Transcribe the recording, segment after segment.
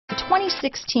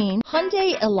2016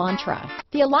 Hyundai Elantra.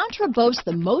 The Elantra boasts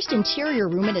the most interior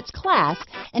room in its class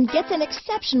and gets an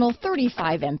exceptional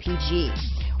 35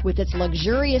 mpg. With its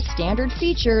luxurious standard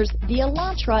features, the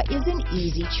Elantra is an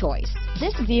easy choice.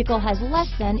 This vehicle has less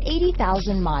than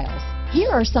 80,000 miles. Here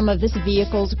are some of this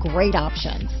vehicle's great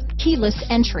options: keyless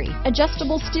entry,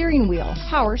 adjustable steering wheel,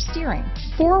 power steering,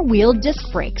 four-wheel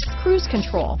disc brakes, cruise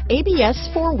control, ABS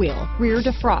four-wheel, rear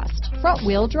defrost,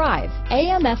 front-wheel drive,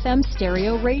 AM/FM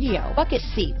stereo radio, bucket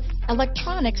seats,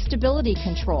 electronic stability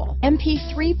control,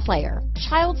 MP3 player,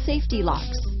 child safety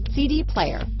locks, CD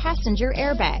player, passenger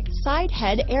airbag, side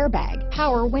head airbag,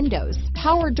 power windows,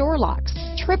 power door locks,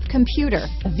 trip computer.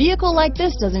 A vehicle like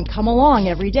this doesn't come along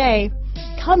every day.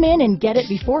 Come in and get it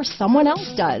before someone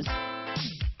else does.